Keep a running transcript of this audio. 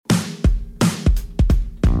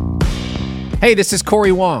Hey, this is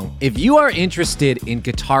Corey Wong. If you are interested in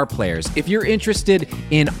guitar players, if you're interested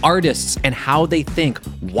in artists and how they think,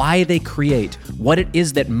 why they create, what it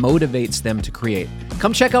is that motivates them to create,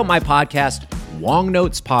 come check out my podcast, Wong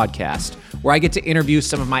Notes Podcast, where I get to interview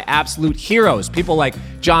some of my absolute heroes, people like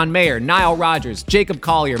John Mayer, Nile Rodgers, Jacob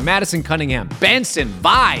Collier, Madison Cunningham, Benson,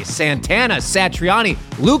 Vi, Santana, Satriani,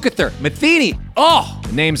 Lukather, Matheny. Oh,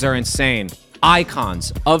 the names are insane.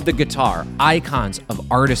 Icons of the guitar, icons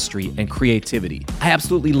of artistry and creativity. I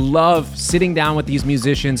absolutely love sitting down with these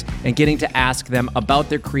musicians and getting to ask them about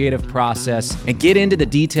their creative process and get into the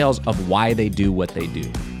details of why they do what they do.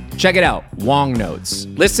 Check it out, Wong Notes.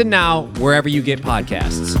 Listen now wherever you get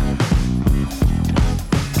podcasts.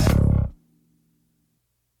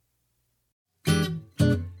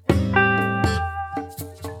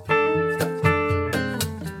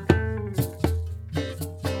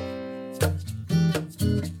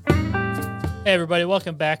 Hey everybody,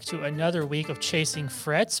 welcome back to another week of Chasing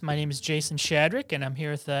Frets. My name is Jason Shadrick, and I'm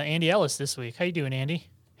here with Andy Ellis this week. How you doing, Andy?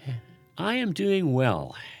 I am doing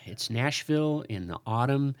well. It's Nashville in the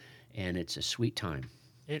autumn, and it's a sweet time.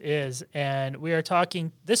 It is, and we are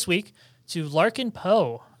talking this week to Larkin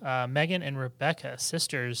Poe, Megan and Rebecca,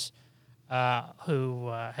 sisters who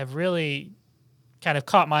have really kind of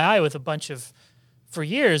caught my eye with a bunch of, for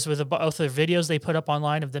years, with both the videos they put up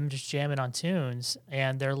online of them just jamming on tunes.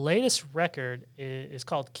 And their latest record is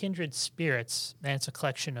called Kindred Spirits, and it's a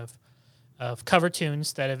collection of cover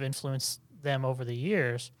tunes that have influenced them over the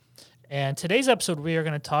years. And today's episode, we are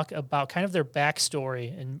going to talk about kind of their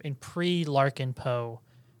backstory in pre-Larkin Poe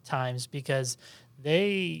times, because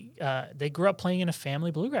they grew up playing in a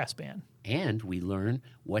family bluegrass band. And we learn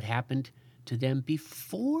what happened to them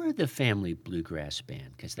before the family bluegrass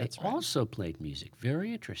band, because they also played music.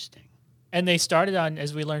 Very interesting. And they started on,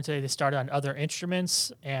 as we learned today, they started on other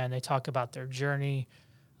instruments, and they talk about their journey,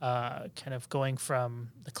 kind of going from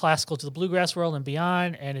the classical to the bluegrass world and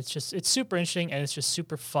beyond. And it's super interesting, and it's just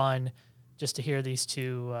super fun just to hear these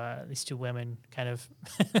two women kind of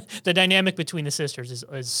the dynamic between the sisters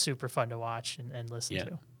is super fun to watch and listen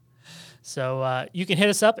to. So you can hit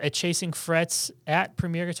us up at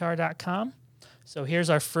chasingfrets@premierguitar.com. So here's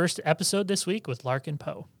our first episode this week with Larkin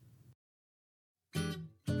Poe.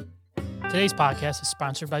 Today's podcast is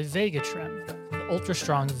sponsored by Vega-Trem. The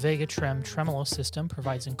ultra-strong Vega-Trem tremolo system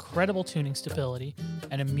provides incredible tuning stability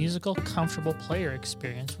and a musical, comfortable player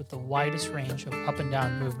experience with the widest range of up and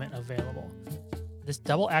down movement available. This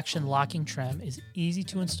double-action locking trem is easy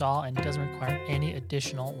to install and doesn't require any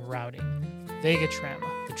additional routing. Vega-Trem,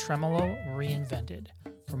 the tremolo reinvented.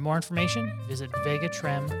 For more information, visit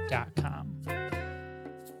vegatrem.com.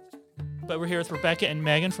 But we're here with Rebecca and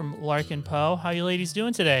Megan from Larkin Poe. How you ladies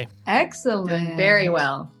doing today? Excellent. Doing very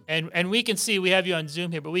well. And we can see, we have you on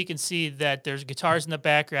Zoom here, but we can see that there's guitars in the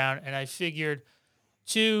background, and I figured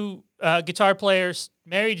two guitar players,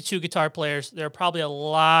 married to two guitar players, there are probably a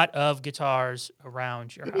lot of guitars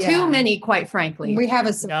around your house. Yeah. Too many, quite frankly. We have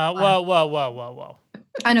a... Whoa.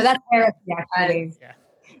 I know, that's heresy, actually. Yeah.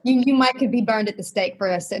 You could be burned at the stake for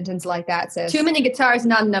a sentence like that, sis. Too many guitars,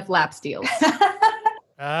 not enough lap steels.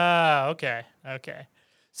 Okay.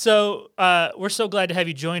 So we're so glad to have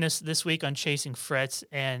you join us this week on Chasing Frets.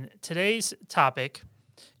 And today's topic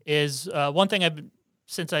is one thing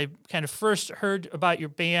since I kind of first heard about your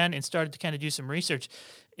band and started to kind of do some research,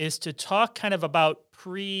 is to talk kind of about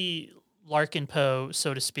pre-Larkin Poe,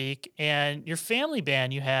 so to speak, and your family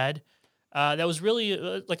band you had that was really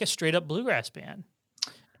like a straight-up bluegrass band.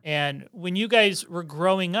 And when you guys were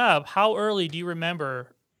growing up, how early do you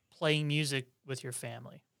remember playing music with your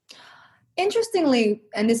family? Interestingly,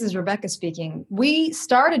 and this is Rebecca speaking, we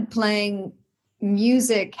started playing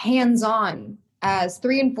music hands-on as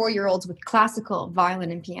 3 and 4-year-olds with classical violin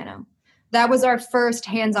and piano. That was our first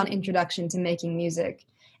hands-on introduction to making music.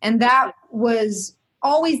 And that was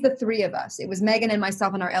always the three of us. It was Megan and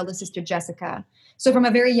myself and our eldest sister, Jessica. So from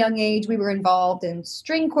a very young age, we were involved in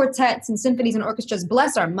string quartets and symphonies and orchestras.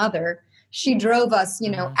 Bless our mother. She drove us,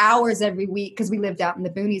 hours every week, because we lived out in the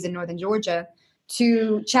boonies in northern Georgia,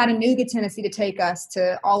 to Chattanooga, Tennessee, to take us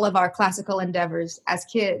to all of our classical endeavors as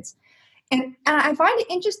kids. And I find it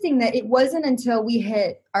interesting that it wasn't until we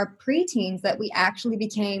hit our preteens that we actually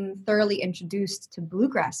became thoroughly introduced to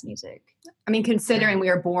bluegrass music. I mean, considering we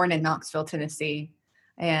were born in Knoxville, Tennessee,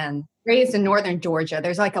 and raised in northern Georgia,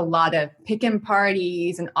 there's like a lot of pick-in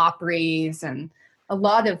parties and opries and a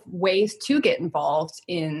lot of ways to get involved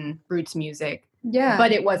in roots music. Yeah.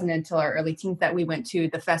 But it wasn't until our early teens that we went to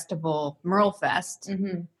the festival Merle Fest. Mm-hmm.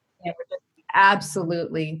 And we're just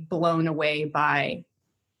absolutely blown away by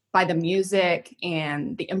by the music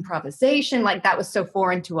and the improvisation. Like that was so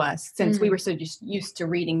foreign to us since we were so just used to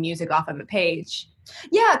reading music off of a page.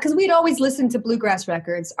 Yeah, because we'd always listened to bluegrass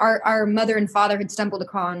records. Our mother and father had stumbled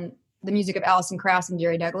upon the music of Alison Krauss and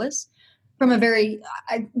Jerry Douglas from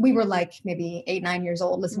we were like maybe 8-9 years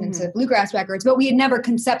old listening to bluegrass records, but we had never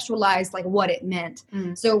conceptualized like what it meant.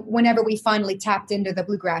 So whenever we finally tapped into the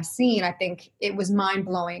bluegrass scene, I think it was mind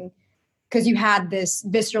blowing because you had this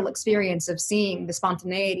visceral experience of seeing the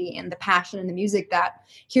spontaneity and the passion in the music that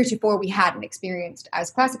heretofore we hadn't experienced as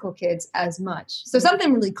classical kids as much. So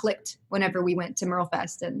something really clicked whenever we went to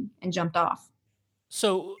Merlefest and jumped off.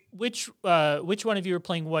 So which one of you were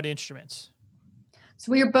playing what instruments?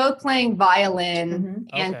 So we were both playing violin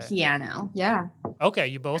and piano. Yeah. Okay,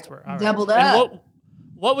 you both were. All right. Doubled up. And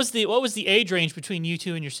what was the age range between you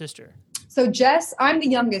two and your sister? So Jess, I'm the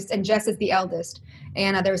youngest and Jess is the eldest.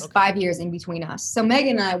 And there was 5 years in between us. So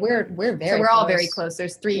Megan and I, we're very So we're close. all very close.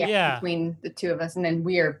 There's 3 between the two of us, and then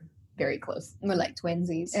we're very close. We're like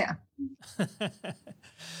twinsies. Yeah.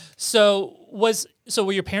 So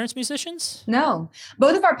were your parents musicians? No,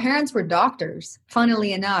 both of our parents were doctors,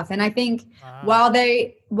 funnily enough. And I think while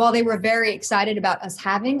they were very excited about us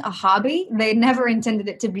having a hobby, they never intended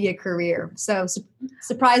it to be a career. So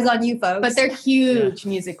surprise on you folks. But they're huge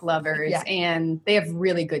music lovers and they have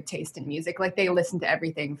really good taste in music. Like they listen to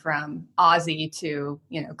everything from Ozzy to,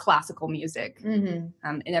 classical music and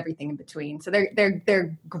everything in between. So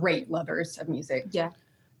they're great lovers of music. Yeah.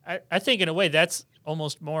 I think in a way that's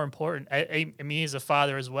almost more important. I mean, as a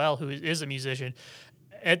father as well, who is a musician,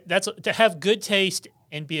 that's to have good taste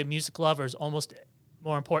and be a music lover is almost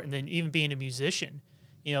more important than even being a musician.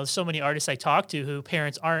 So many artists I talk to who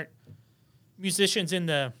parents aren't musicians in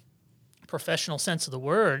the professional sense of the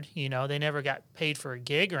word. They never got paid for a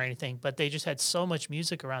gig or anything, but they just had so much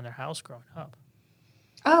music around their house growing up.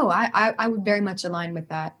 Oh, I would very much align with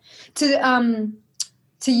that.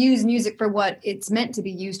 To use music for what it's meant to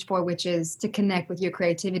be used for, which is to connect with your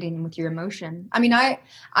creativity and with your emotion. I mean, I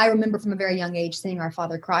remember from a very young age seeing our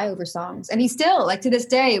father cry over songs. And he still, like to this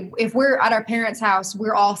day, if we're at our parents' house,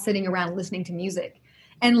 we're all sitting around listening to music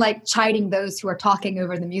and like chiding those who are talking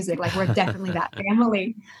over the music. Like we're definitely that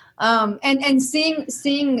family. And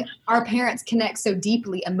seeing our parents connect so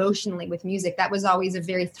deeply emotionally with music, that was always a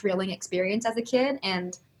very thrilling experience as a kid.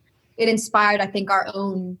 And it inspired, I think, our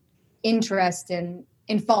own interest in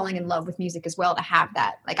falling in love with music as well, to have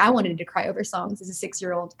that. Like I wanted to cry over songs as a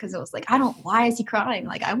 6-year-old because I was like, why is he crying?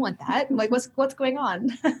 Like I want that. Like what's going on?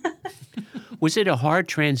 Was it a hard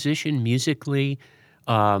transition musically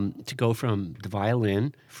to go from the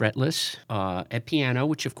violin, fretless, at piano,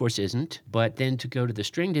 which of course isn't, but then to go to the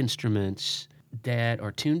stringed instruments that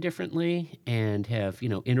are tuned differently and have,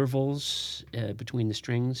 intervals between the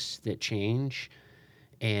strings that change?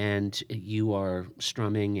 And you are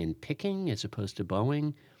strumming and picking as opposed to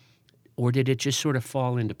bowing? Or did it just sort of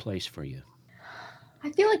fall into place for you?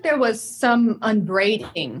 I feel like there was some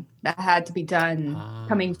unbraiding that had to be done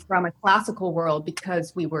coming from a classical world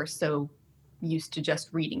because we were so used to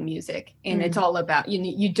just reading music. And it's all about,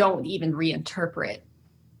 you don't even reinterpret.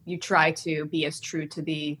 You try to be as true to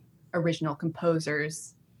the original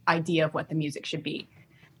composer's idea of what the music should be.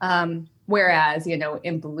 Whereas,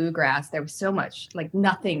 in bluegrass, there was so much, like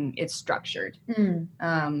nothing is structured.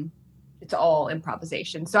 It's all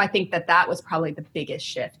improvisation. So I think that was probably the biggest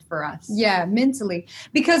shift for us. Yeah, mentally.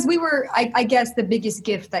 Because we were, I guess the biggest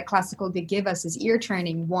gift that classical did give us is ear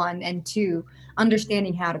training, 1, and 2,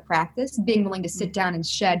 understanding how to practice, being willing to sit down and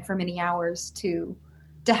shed for many hours to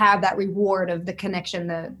have that reward of the connection,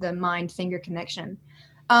 the mind-finger connection.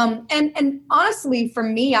 And honestly, for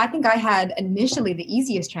me, I think I had initially the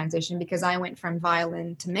easiest transition because I went from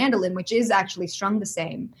violin to mandolin, which is actually strung the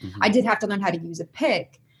same. I did have to learn how to use a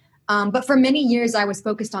pick. But for many years, I was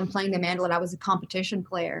focused on playing the mandolin. I was a competition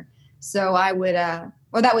player. So I would,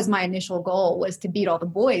 that was my initial goal, was to beat all the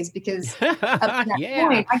boys because up to that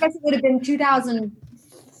point, I guess it would have been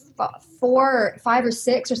 2004, 5 or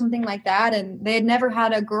 6 or something like that. And they had never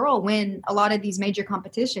had a girl win a lot of these major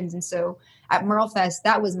competitions. And so at Merlefest,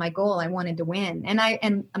 that was my goal. I wanted to win.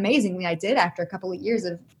 And amazingly, I did after a couple of years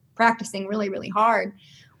of practicing really, really hard,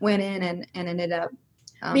 went in and ended up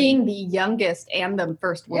being the youngest and the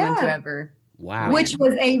first woman to ever. Wow. Which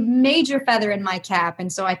was a major feather in my cap.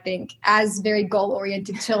 And so I think as very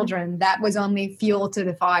goal-oriented children, that was only fuel to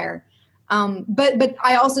the fire. But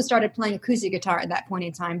I also started playing acoustic guitar at that point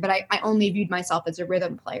in time, but I only viewed myself as a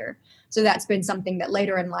rhythm player. So that's been something that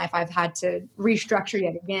later in life I've had to restructure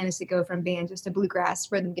yet again, is to go from being just a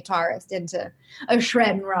bluegrass rhythm guitarist into a shred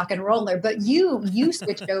and rock and roller. But you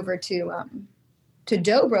switched over to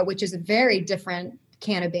dobro, which is a very different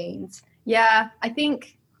can of beans. Yeah, I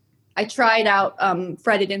think I tried out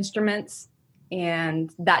fretted instruments,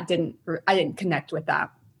 and I didn't connect with that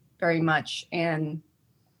very much. And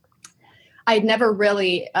I'd never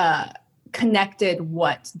really connected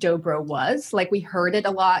what dobro was. Like, we heard it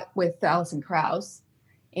a lot with Alison Krauss,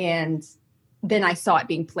 and then I saw it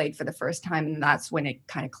being played for the first time, and that's when it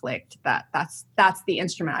kind of clicked that that's the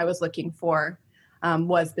instrument I was looking for,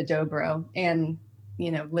 was the dobro. And,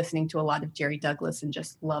 listening to a lot of Jerry Douglas and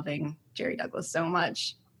just loving Jerry Douglas so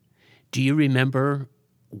much. Do you remember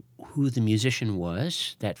who the musician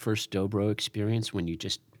was, that first dobro experience when you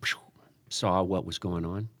just saw what was going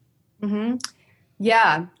on? Mm-hmm.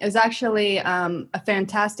 Yeah, it was actually a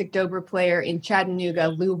fantastic dobro player in Chattanooga,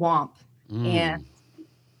 Lou Wamp. And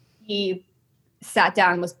he sat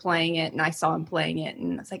down and was playing it, and I saw him playing it,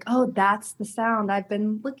 and I was like, oh, that's the sound I've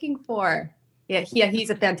been looking for. Yeah, he's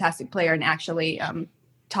a fantastic player, and actually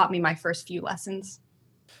taught me my first few lessons.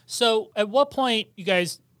 So at what point you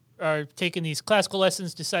guys are taking these classical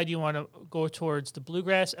lessons, decide you want to go towards the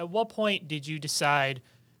bluegrass? At what point did you decide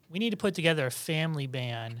we need to put together a family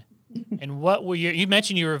band? And what were you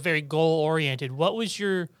mentioned you were very goal-oriented. What was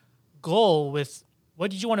your goal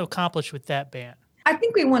what did you want to accomplish with that band? I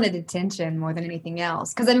think we wanted attention more than anything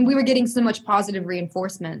else, because we were getting so much positive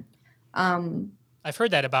reinforcement. I've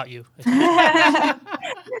heard that about you.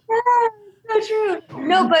 So true.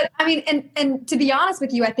 No, but I mean, and to be honest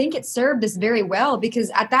with you, I think it served us very well,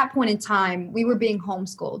 because at that point in time, we were being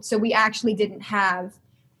homeschooled. So we actually didn't have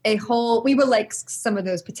we were like some of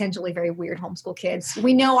those potentially very weird homeschool kids.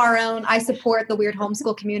 We know our own. I support the weird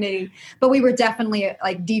homeschool community, but we were definitely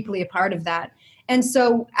like deeply a part of that. And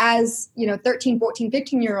so as, 13, 14,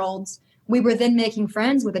 15-year-olds, we were then making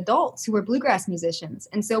friends with adults who were bluegrass musicians.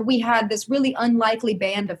 And so we had this really unlikely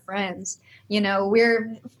band of friends.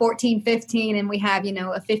 We're 14, 15, and we have, a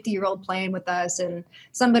 50-year-old playing with us and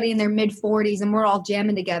somebody in their mid-40s, and we're all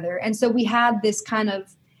jamming together. And so we had this kind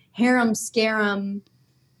of harem-scarum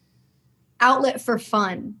outlet for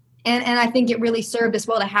fun. And I think it really served us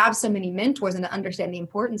well to have so many mentors and to understand the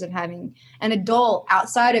importance of having an adult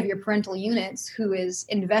outside of your parental units who is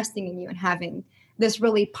investing in you and having this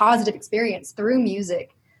really positive experience through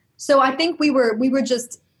music. So I think we were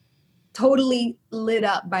just totally lit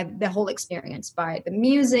up by the whole experience, by the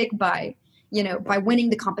music, by winning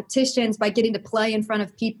the competitions, by getting to play in front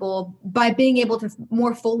of people, by being able to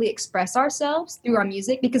more fully express ourselves through our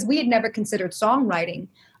music, because we had never considered songwriting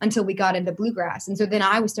until we got into bluegrass. And so then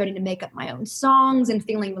I was starting to make up my own songs and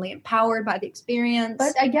feeling really empowered by the experience.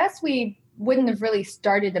 But I guess we wouldn't have really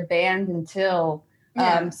started a band until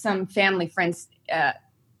some family friends,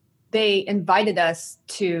 they invited us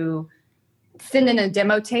to send in a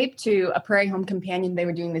demo tape to a Prairie Home Companion. They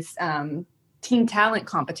were doing this teen talent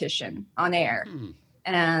competition on air.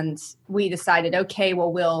 And we decided, okay,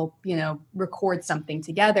 well, we'll, record something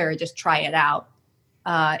together, just try it out.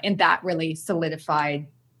 And that really solidified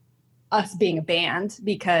us being a band,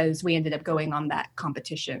 because we ended up going on that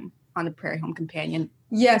competition on the Prairie Home Companion.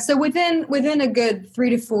 Yeah, so within a good 3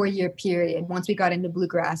 to 4 year period, once we got into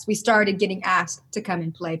bluegrass, we started getting asked to come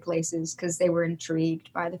and play places because they were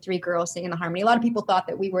intrigued by the three girls singing the harmony. A lot of people thought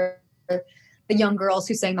that we were the young girls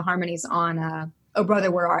who sang the harmonies on "Oh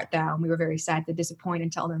Brother, Where Art Thou?" And we were very sad to disappoint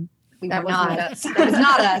and tell them that was not us. That was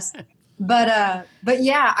not us. But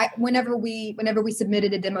yeah, whenever we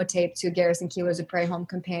submitted a demo tape to Garrison Keillor's A Prairie Home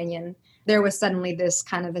Companion, there was suddenly this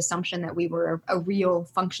kind of assumption that we were a real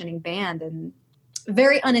functioning band, and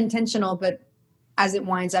very unintentional, but as it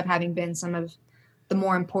winds up having been some of the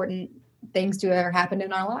more important things to ever happen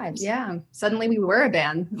in our lives. Yeah. Suddenly we were a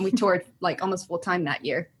band. We toured like almost full time that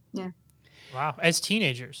year. Yeah. Wow. As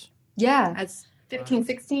teenagers. Yeah. As 15,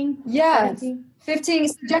 16? Yeah. 17? 15.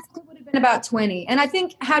 Jessica would have been about 20. And I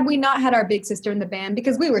think had we not had our big sister in the band,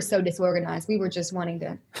 because we were so disorganized, we were just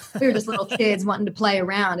little kids wanting to play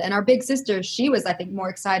around. And our big sister, she was, I think, more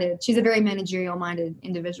excited. She's a very managerial minded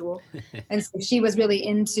individual. And so she was really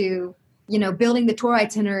into, building the tour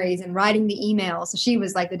itineraries and writing the emails. So she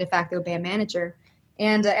was like the de facto band manager.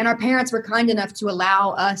 And our parents were kind enough to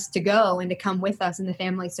allow us to go and to come with us in the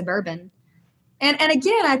family Suburban. And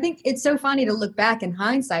again, I think it's so funny to look back in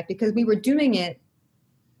hindsight, because we were doing it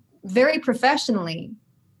very professionally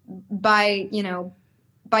by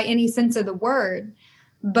any sense of the word,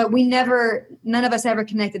 but none of us ever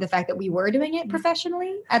connected the fact that we were doing it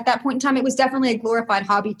professionally. At that point in time, it was definitely a glorified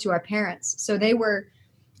hobby to our parents. So they were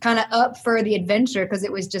kind of up for the adventure because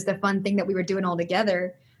it was just a fun thing that we were doing all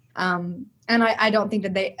together. And I don't think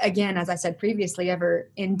that they, again, as I said previously, ever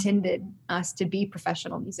intended us to be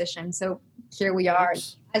professional musicians. So here we are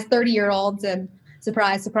as 30-year-olds, and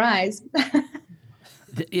surprise, surprise.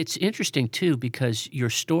 It's interesting, too, because your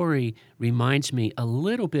story reminds me a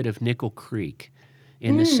little bit of Nickel Creek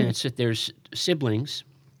in the sense that there's siblings.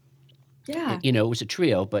 Yeah. You know, it was a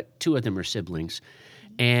trio, but two of them are siblings.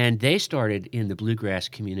 And they started in the bluegrass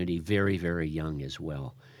community very, very young as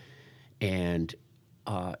well. And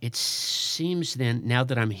it seems then, now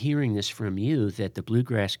that I'm hearing this from you, that the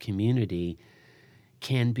bluegrass community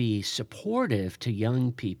can be supportive to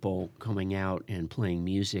young people coming out and playing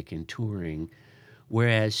music and touring,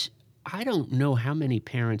 whereas I don't know how many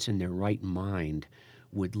parents in their right mind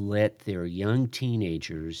would let their young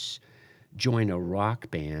teenagers join a rock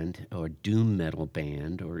band or doom metal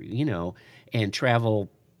band or, you know, and travel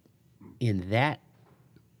in that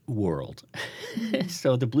world.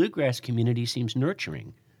 So the bluegrass community seems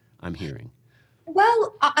nurturing, I'm hearing.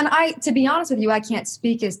 Well, and to be honest with you, I can't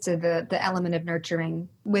speak as to the element of nurturing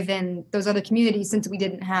within those other communities since we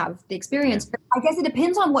didn't have the experience. But I guess it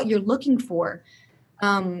depends on what you're looking for.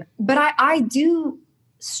 But I do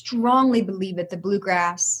strongly believe that the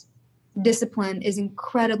bluegrass discipline is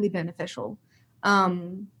incredibly beneficial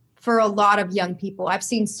for a lot of young people. I've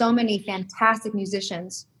seen so many fantastic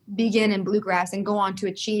musicians begin in bluegrass and go on to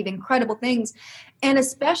achieve incredible things. And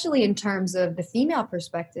especially in terms of the female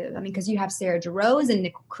perspective. I mean, because you have Sarah Jarosz and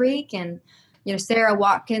Nickel Creek and, you know, Sarah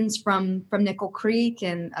Watkins from Nickel Creek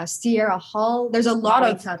and Sierra Hull. There's a lot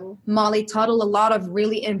of Molly Tuttle, a lot of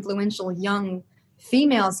really influential young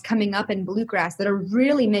females coming up in bluegrass that are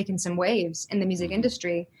really making some waves in the music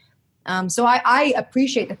industry. So I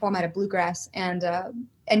appreciate the format of bluegrass and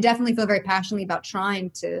definitely feel very passionately about trying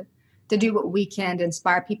to do what we can to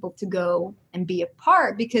inspire people to go and be a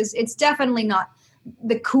part, because it's definitely not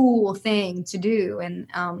the cool thing to do.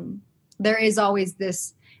 And there is always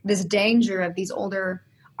this danger of these older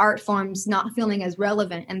art forms not feeling as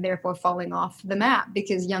relevant and therefore falling off the map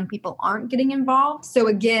because young people aren't getting involved. So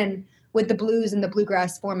again, with the blues and the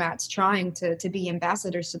bluegrass formats trying to be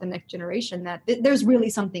ambassadors to the next generation, that there's really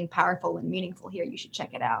something powerful and meaningful here. You should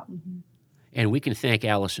check it out. Mm-hmm. And we can thank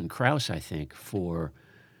Alison Krauss, I think, for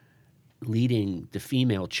leading the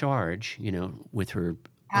female charge, you know, with her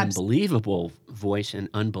unbelievable voice and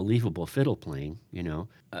unbelievable fiddle playing, you know.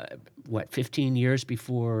 15 years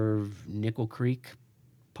before Nickel Creek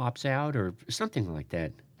pops out or something like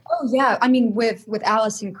that? Oh, yeah. I mean, with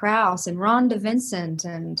Alison Krauss and Rhonda Vincent,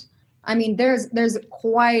 and I mean, there's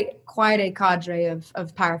quite a cadre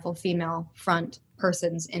of powerful female front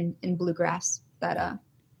persons in bluegrass that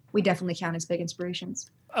we definitely count as big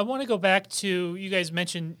inspirations. I want to go back to, you guys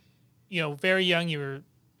mentioned, you know, very young, you were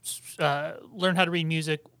learned how to read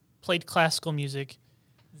music, played classical music.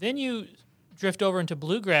 Then you drift over into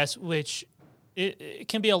bluegrass, which it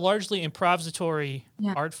can be a largely improvisatory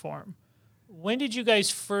art form. When did you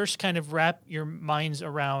guys first kind of wrap your minds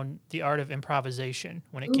around the art of improvisation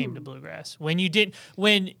when it came to bluegrass? When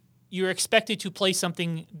you were expected to play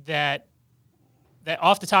something that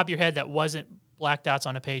off the top of your head that wasn't black dots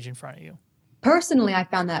on a page in front of you? Personally, I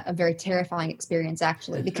found that a very terrifying experience,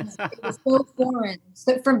 actually, because it was so foreign.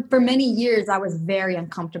 So for many years, I was very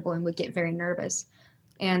uncomfortable and would get very nervous.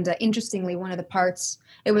 And interestingly, one of the parts,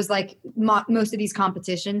 it was like most of these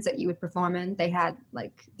competitions that you would perform in, they had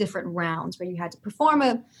like different rounds where you had to perform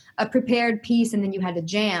a prepared piece and then you had to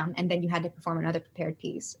jam and then you had to perform another prepared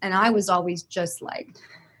piece. And I was always just like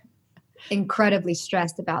incredibly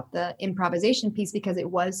stressed about the improvisation piece because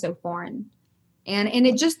it was so foreign. And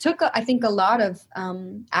it just took, I think, a lot of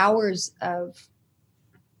hours of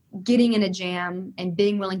getting in a jam and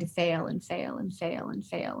being willing to fail and fail and fail and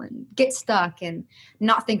fail and get stuck and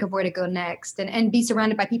not think of where to go next and be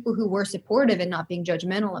surrounded by people who were supportive and not being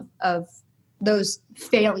judgmental of those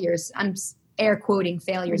failures. I'm air quoting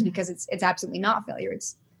failures because it's absolutely not failure.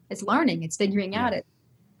 It's learning. It's figuring out it,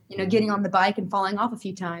 you know, getting on the bike and falling off a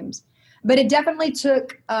few times. But it definitely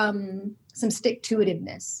took some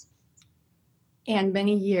stick-to-itiveness. And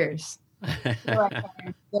many years.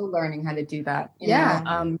 Still learning how to do that. You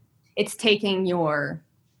know? It's taking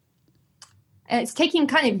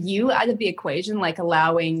kind of you out of the equation, like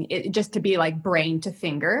allowing it just to be like brain to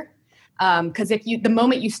finger. Because the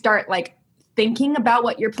moment you start like thinking about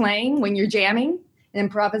what you're playing when you're jamming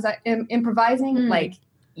and improvising, like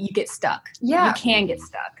you get stuck. Yeah, you can get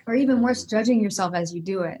stuck. Or even worse, judging yourself as you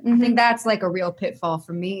do it. I think that's like a real pitfall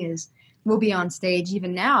for me. Is we'll be on stage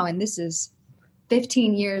even now, and this is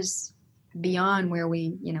 15 years beyond where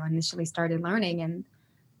we, you know, initially started learning, and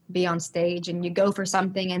be on stage and you go for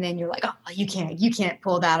something and then you're like, oh, you can't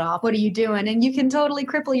pull that off. What are you doing? And you can totally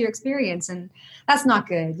cripple your experience. And that's not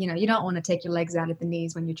good. You know, you don't want to take your legs out at the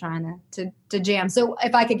knees when you're trying to jam. So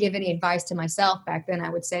if I could give any advice to myself back then, I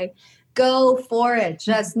would say, go for it.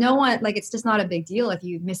 Just it's just not a big deal if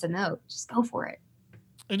you miss a note. Just go for it.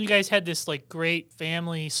 And you guys had this like great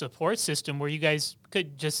family support system where you guys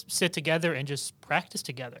could just sit together and just practice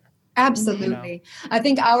together. Absolutely. I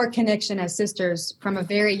think our connection as sisters from a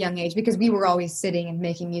very young age, because we were always sitting and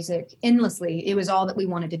making music endlessly, it was all that we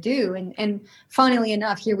wanted to do. And funnily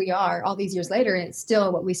enough, here we are all these years later, and it's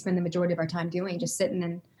still what we spend the majority of our time doing, just sitting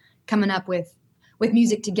and coming up with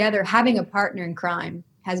music together. Having a partner in crime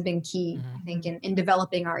has been key, I think, in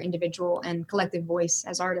developing our individual and collective voice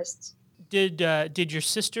as artists. Did your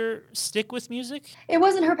sister stick with music? It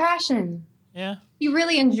wasn't her passion. Yeah. You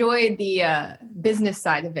really enjoyed the business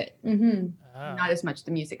side of it, Mm-hmm. Oh. not as much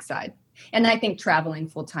the music side. And I think traveling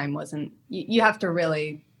full time wasn't. You have to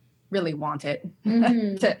really, really want it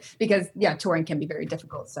because touring can be very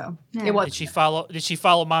difficult. So Yeah. it was. Did she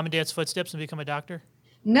follow mom and dad's footsteps and become a doctor?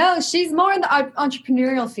 No, she's more in the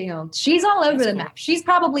entrepreneurial field. She's all over That's the cool. map. She's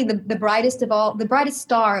probably the brightest of all, the brightest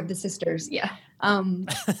star of the sisters. Yeah.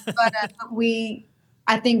 But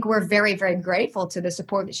I think we're very, very grateful to the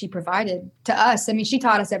support that she provided to us. I mean, she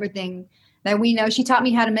taught us everything that we know. She taught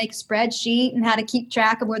me how to make a spreadsheet and how to keep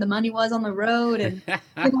track of where the money was on the road and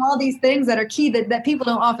all these things that are key that people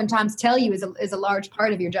don't oftentimes tell you is a large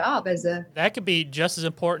part of your job as a. That could be just as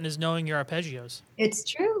important as knowing your arpeggios. It's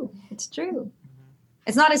true. It's true.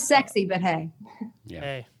 It's not as sexy, but hey. Yeah.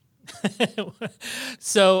 Hey.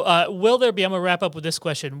 So, will there be, I'm going to wrap up with this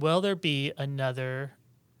question. Will there be another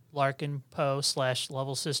Larkin Poe /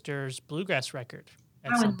 Level Sisters bluegrass record?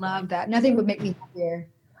 at I some would love point? that. Nothing would make me happier.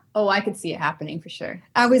 Oh, I could see it happening for sure.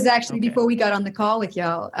 I was actually, Okay. before we got on the call with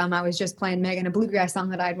y'all, I was just playing Megan a bluegrass song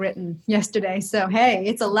that I'd written yesterday. So, hey,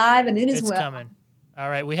 it's alive and it is It's well. coming. All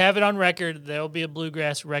right, we have it on record. There will be a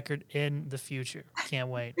bluegrass record in the future. Can't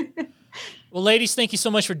wait. Well, ladies, thank you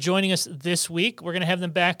so much for joining us this week. We're going to have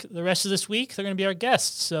them back the rest of this week. They're going to be our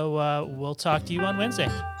guests. So we'll talk to you on Wednesday.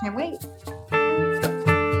 Can't wait.